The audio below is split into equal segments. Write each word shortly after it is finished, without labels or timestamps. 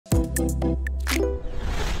Hey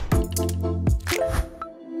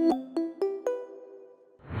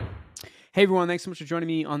everyone, thanks so much for joining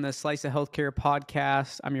me on the Slice of Healthcare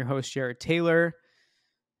podcast. I'm your host, Jared Taylor.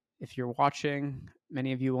 If you're watching,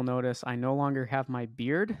 many of you will notice I no longer have my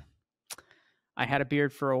beard. I had a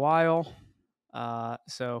beard for a while,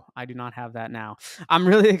 so I do not have that now. I'm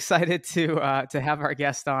really excited to have our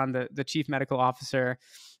guest on, the Chief Medical Officer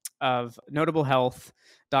of Notable Health,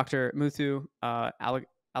 Dr. Muthu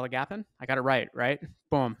Alagappan. I got it right?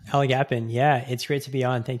 Boom. Alagappan, yeah, it's great to be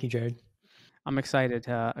on. Thank you, Jared. I'm excited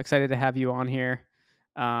to have you on here.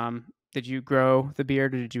 Did you grow the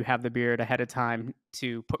beard, or did you have the beard ahead of time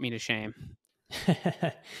to put me to shame?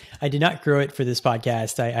 I did not grow it for this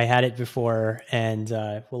podcast. I had it before, and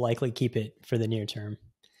will likely keep it for the near term.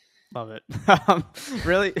 Love it.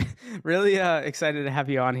 Really excited to have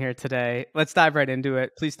you on here today. Let's dive right into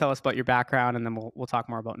it. Please tell us about your background, and then we'll talk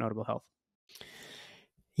more about Notable Health.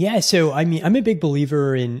 Yeah, so I mean, I'm a big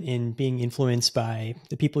believer in being influenced by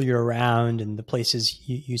the people you're around and the places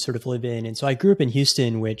you sort of live in. And so I grew up in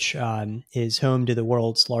Houston, which is home to the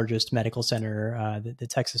world's largest medical center, the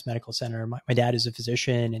Texas Medical Center. My dad is a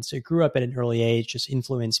physician, and so I grew up at an early age just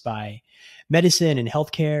influenced by medicine and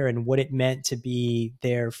healthcare and what it meant to be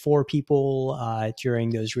there for people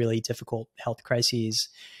during those really difficult health crises.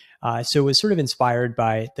 So was sort of inspired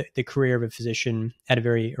by the career of a physician at a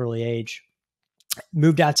very early age.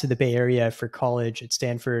 Moved out to the Bay Area for college at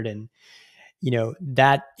Stanford. And, you know,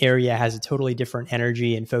 that area has a totally different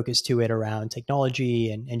energy and focus to it around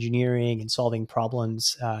technology and engineering and solving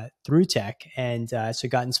problems through tech. And so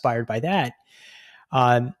got inspired by that.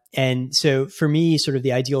 And so for me, sort of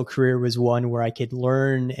the ideal career was one where I could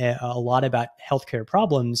learn a lot about healthcare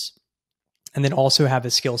problems and then also have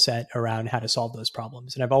a skill set around how to solve those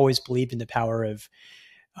problems. And I've always believed in the power of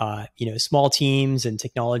small teams and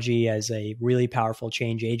technology as a really powerful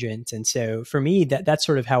change agent. And so for me, that's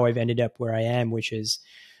sort of how I've ended up where I am, which is,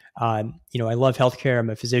 I love healthcare. I'm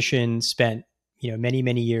a physician, spent, many,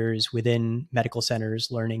 many years within medical centers,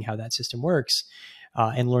 learning how that system works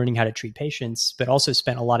and learning how to treat patients, but also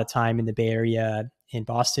spent a lot of time in the Bay Area in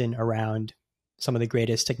Boston around some of the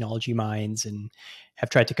greatest technology minds and have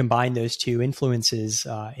tried to combine those two influences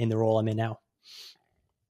in the role I'm in now.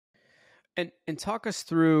 And talk us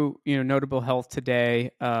through, Notable Health today,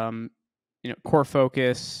 core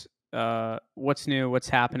focus, what's new, what's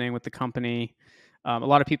happening with the company. A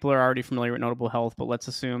lot of people are already familiar with Notable Health, but let's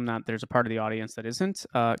assume that there's a part of the audience that isn't.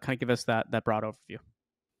 Kind of give us that broad overview.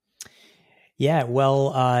 Yeah,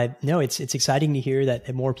 well, no, it's exciting to hear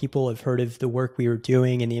that more people have heard of the work we were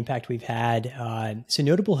doing and the impact we've had. So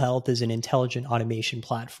Notable Health is an intelligent automation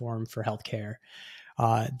platform for healthcare.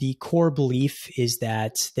 The core belief is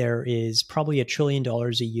that there is probably $1 trillion a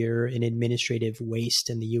year in administrative waste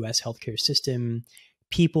in the US healthcare system,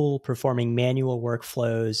 people performing manual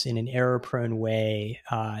workflows in an error-prone way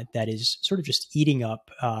that is sort of just eating up,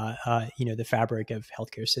 the fabric of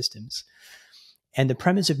healthcare systems. And the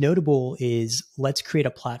premise of Notable is let's create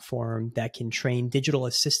a platform that can train digital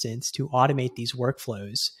assistants to automate these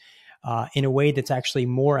workflows in a way that's actually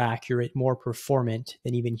more accurate, more performant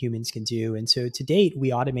than even humans can do. And so to date, we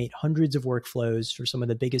automate hundreds of workflows for some of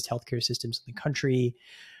the biggest healthcare systems in the country.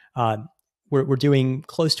 We're doing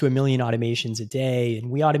close to 1 million automations a day, and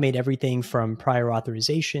we automate everything from prior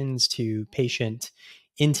authorizations to patient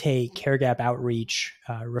intake, care gap outreach,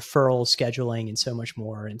 referral scheduling, and so much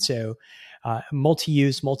more. And so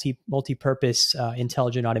multi-use, multi-purpose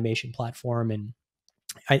intelligent automation platform. And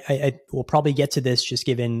I will probably get to this just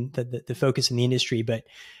given the focus in the industry, but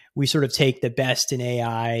we sort of take the best in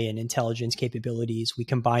AI and intelligence capabilities. We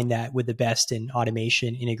combine that with the best in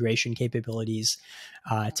automation integration capabilities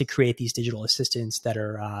to create these digital assistants that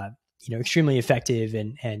are extremely effective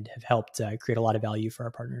and have helped create a lot of value for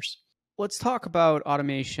our partners. Let's talk about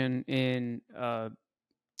automation in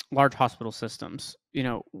large hospital systems.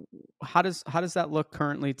 How does that look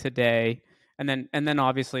currently today? And then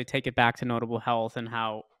obviously take it back to Notable Health and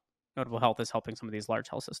how Notable Health is helping some of these large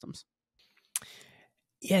health systems.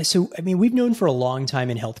 Yeah. So, I mean, we've known for a long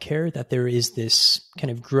time in healthcare that there is this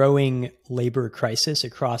kind of growing labor crisis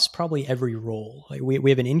across probably every role. Like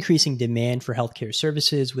we have an increasing demand for healthcare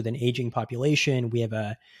services with an aging population. We have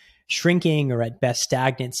a shrinking or at best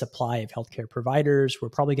stagnant supply of healthcare providers. We're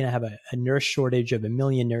probably going to have a nurse shortage of 1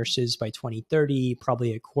 million nurses by 2030,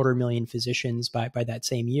 probably 250,000 physicians by that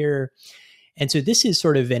same year. And so this is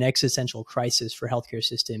sort of an existential crisis for healthcare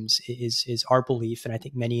systems is our belief, and I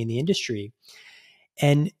think many in the industry.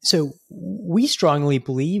 And so we strongly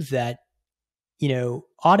believe that,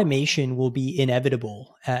 automation will be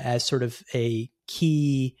inevitable as sort of a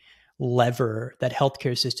key lever that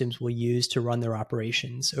healthcare systems will use to run their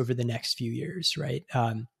operations over the next few years, right?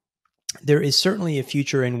 There is certainly a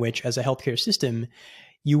future in which, as a healthcare system,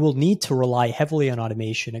 you will need to rely heavily on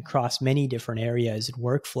automation across many different areas and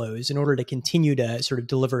workflows in order to continue to sort of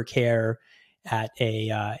deliver care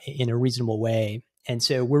in a reasonable way. And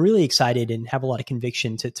so we're really excited and have a lot of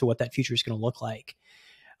conviction to what that future is going to look like.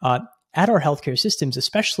 At our healthcare systems,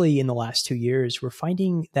 especially in the last 2 years, we're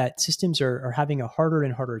finding that systems are having a harder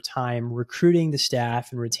and harder time recruiting the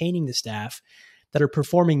staff and retaining the staff that are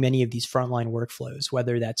performing many of these frontline workflows,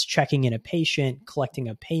 whether that's checking in a patient, collecting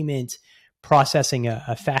a payment, processing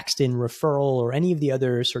a faxed in referral, or any of the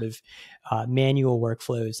other sort of manual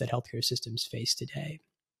workflows that healthcare systems face today.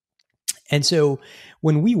 And so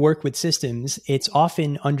when we work with systems, it's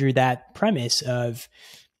often under that premise of,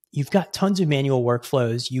 you've got tons of manual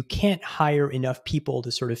workflows. You can't hire enough people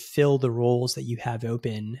to sort of fill the roles that you have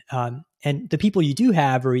open. And the people you do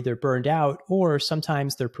have are either burned out, or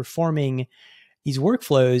sometimes they're performing these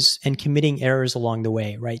workflows and committing errors along the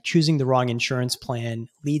way, right? Choosing the wrong insurance plan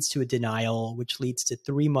leads to a denial, which leads to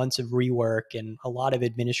 3 months of rework and a lot of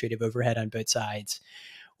administrative overhead on both sides.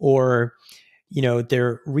 Or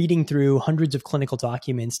they're reading through hundreds of clinical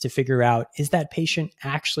documents to figure out, is that patient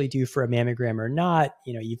actually due for a mammogram or not?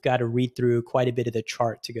 You've got to read through quite a bit of the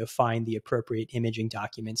chart to go find the appropriate imaging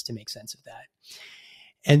documents to make sense of that.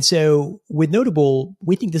 And so with Notable,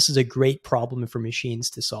 we think this is a great problem for machines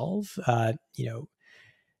to solve.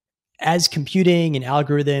 As computing and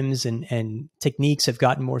algorithms and techniques have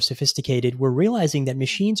gotten more sophisticated, we're realizing that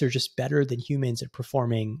machines are just better than humans at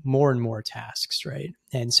performing more and more tasks, right?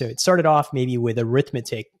 And so it started off maybe with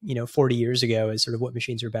arithmetic, 40 years ago, as sort of what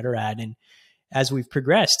machines are better at. And as we've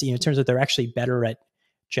progressed, it turns out they're actually better at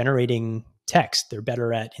generating text. They're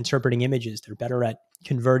better at interpreting images. They're better at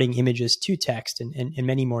converting images to text and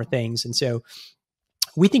many more things. And so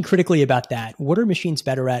we think critically about that. What are machines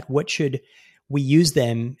better at? What should we use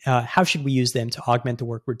them? How should we use them to augment the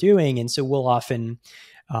work we're doing? And so we'll often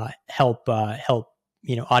help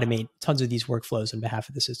automate tons of these workflows on behalf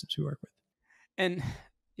of the systems we work with. And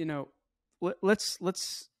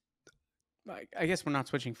let's I guess we're not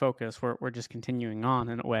switching focus. We're just continuing on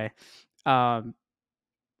in a way.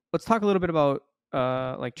 Let's talk a little bit about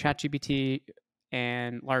like ChatGPT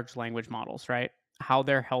and large language models, right? How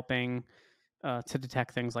they're helping to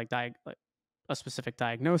detect things like a specific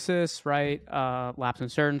diagnosis, right? Lapse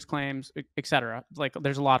insurance claims, et cetera. Like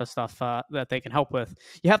there's a lot of stuff that they can help with.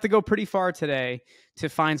 You have to go pretty far today to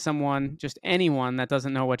find someone, just anyone that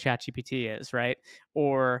doesn't know what ChatGPT is, right?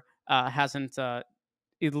 Or hasn't at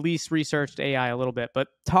least researched AI a little bit. But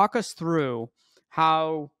talk us through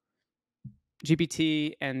how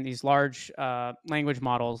GPT and these large language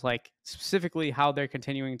models, like specifically how they're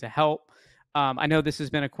continuing to help. I know this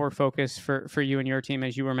has been a core focus for you and your team,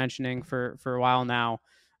 as you were mentioning for a while now.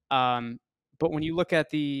 But when you look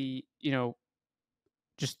at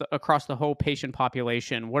across the whole patient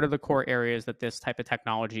population, what are the core areas that this type of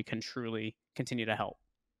technology can truly continue to help?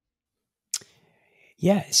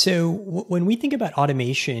 Yeah. So when we think about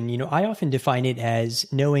automation, I often define it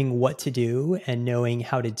as knowing what to do and knowing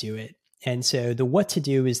how to do it. And so the what to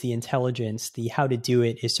do is the intelligence, the how to do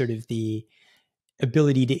it is sort of the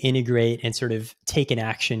ability to integrate and sort of take an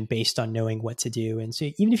action based on knowing what to do. And so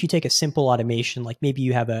even if you take a simple automation, like maybe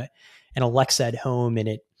you have an Alexa at home and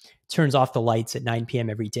it turns off the lights at 9 p.m.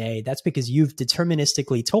 every day, that's because you've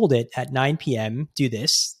deterministically told it at 9 p.m., do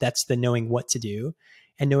this. That's the knowing what to do.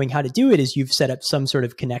 And knowing how to do it is you've set up some sort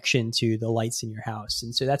of connection to the lights in your house.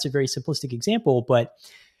 And so that's a very simplistic example, but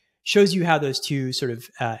shows you how those two sort of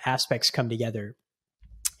aspects come together.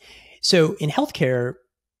 So in healthcare,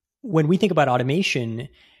 when we think about automation,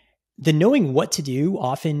 the knowing what to do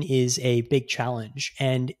often is a big challenge.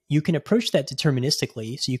 And you can approach that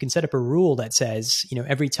deterministically. So you can set up a rule that says,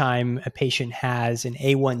 every time a patient has an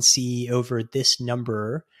A1C over this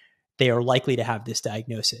number, they are likely to have this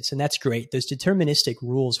diagnosis. And that's great. Those deterministic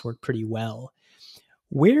rules work pretty well.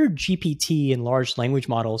 Where GPT and large language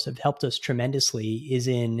models have helped us tremendously is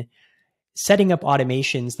in setting up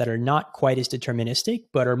automations that are not quite as deterministic,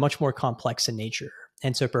 but are much more complex in nature.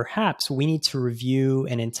 And so perhaps we need to review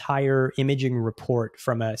an entire imaging report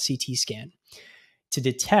from a CT scan to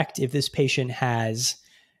detect if this patient has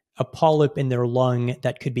a polyp in their lung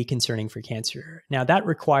that could be concerning for cancer. Now that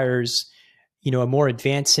requires, a more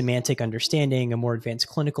advanced semantic understanding, a more advanced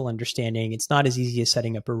clinical understanding. It's not as easy as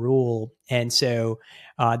setting up a rule. And so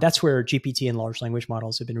that's where GPT and large language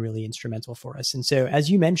models have been really instrumental for us. And so,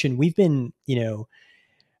 as you mentioned, we've been,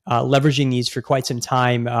 leveraging these for quite some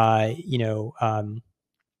time,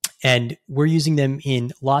 And we're using them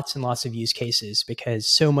in lots and lots of use cases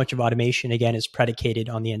because so much of automation, again, is predicated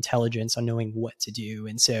on the intelligence, on knowing what to do.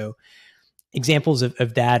 And so examples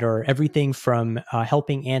of that are everything from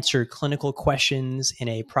helping answer clinical questions in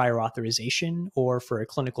a prior authorization or for a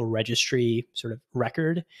clinical registry sort of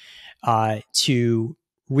record, to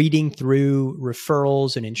reading through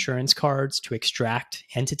referrals and insurance cards to extract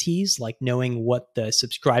entities, like knowing what the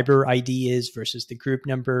subscriber ID is versus the group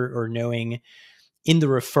number, or knowing in the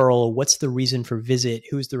referral what's the reason for visit,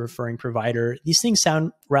 who's the referring provider. These things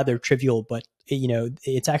sound rather trivial, but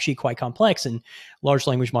it's actually quite complex, and large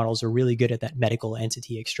language models are really good at that medical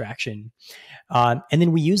entity extraction. And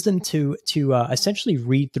then we use them to essentially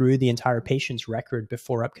read through the entire patient's record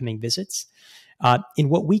before upcoming visits, in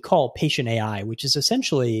what we call patient AI, which is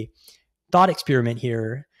essentially thought experiment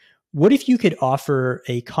here. What if you could offer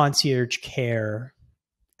a concierge care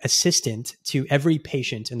assistant to every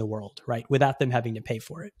patient in the world, right, without them having to pay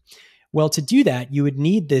for it? Well, to do that, you would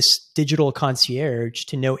need this digital concierge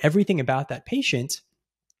to know everything about that patient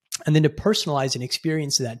and then to personalize an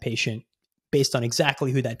experience to that patient based on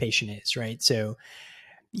exactly who that patient is, right? So,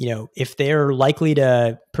 if they're likely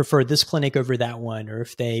to prefer this clinic over that one, or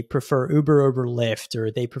if they prefer Uber over Lyft, or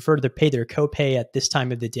they prefer to pay their copay at this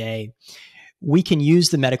time of the day, we can use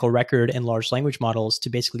the medical record and large language models to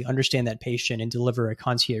basically understand that patient and deliver a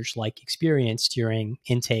concierge-like experience during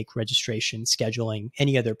intake, registration, scheduling,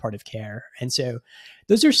 any other part of care. And so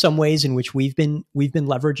those are some ways in which we've been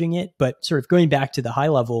leveraging it. But sort of going back to the high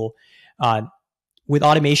level, with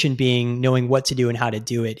automation being knowing what to do and how to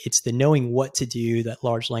do it, it's the knowing what to do that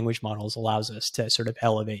large language models allows us to sort of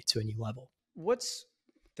elevate to a new level.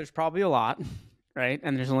 There's probably a lot, right?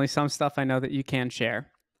 And there's only some stuff I know that you can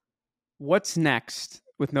share. What's next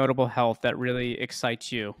with Notable Health that really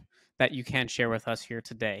excites you that you can share with us here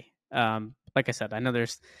today? Like I said, I know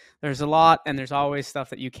there's a lot, and there's always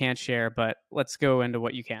stuff that you can't share, but let's go into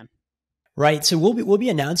what you can. Right. So we'll be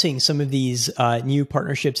announcing some of these new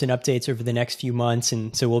partnerships and updates over the next few months.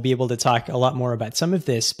 And so we'll be able to talk a lot more about some of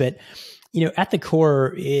this. But, at the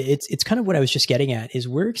core, it's kind of what I was just getting at, is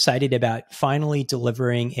we're excited about finally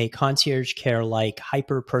delivering a concierge care-like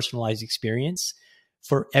hyper-personalized experience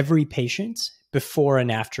for every patient before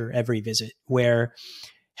and after every visit, where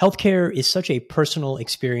healthcare is such a personal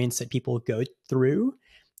experience that people go through,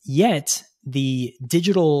 yet the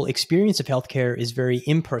digital experience of healthcare is very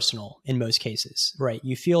impersonal in most cases, right?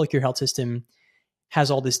 You feel like your health system has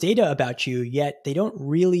all this data about you, yet they don't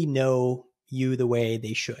really know you the way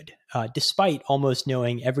they should, despite almost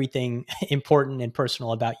knowing everything important and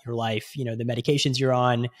personal about your life. The medications you're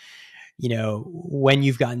on, when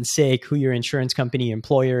you've gotten sick, who your insurance company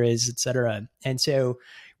employer is, et cetera. And so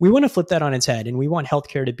we want to flip that on its head, and we want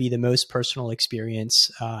healthcare to be the most personal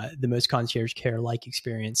experience, the most concierge care-like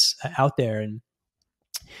experience out there. And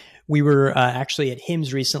we were actually at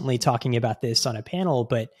HIMSS recently talking about this on a panel,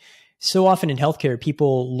 but so often in healthcare,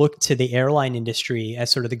 people look to the airline industry as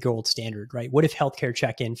sort of the gold standard, right? What if healthcare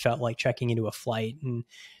check-in felt like checking into a flight? And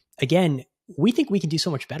again, we think we can do so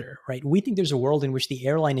much better, right? We think there's a world in which the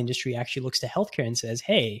airline industry actually looks to healthcare and says,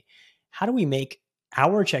 hey, how do we make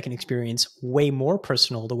our check-in experience way more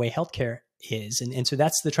personal the way healthcare is? And so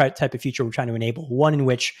that's the type of future we're trying to enable, one in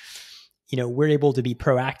which, we're able to be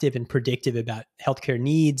proactive and predictive about healthcare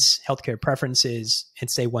needs, healthcare preferences, and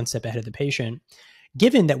stay one step ahead of the patient,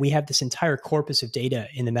 given that we have this entire corpus of data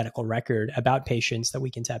in the medical record about patients that we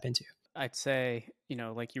can tap into. I'd say,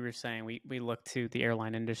 like you were saying, we look to the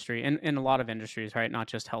airline industry and in a lot of industries, right? Not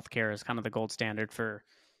just healthcare, is kind of the gold standard for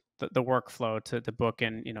the workflow to book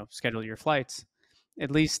and, schedule your flights.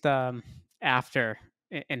 At least after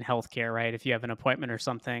in healthcare, right? If you have an appointment or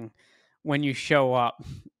something, when you show up,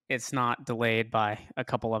 it's not delayed by a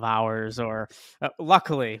couple of hours, or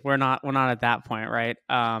luckily we're not at that point, right?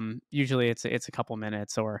 Usually it's a couple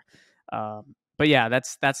minutes, or but yeah,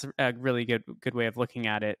 that's a really good way of looking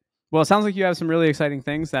at it. Well, it sounds like you have some really exciting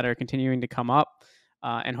things that are continuing to come up,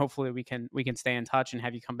 and hopefully we can stay in touch and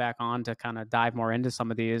have you come back on to kind of dive more into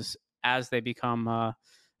some of these as they become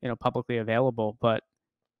publicly available. But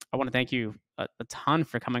I want to thank you a ton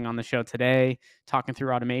for coming on the show today, talking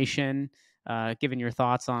through automation, giving your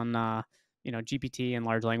thoughts on GPT and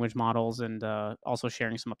large language models, and also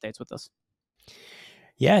sharing some updates with us.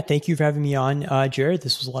 Yeah, thank you for having me on, Jared.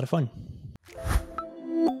 This was a lot of fun.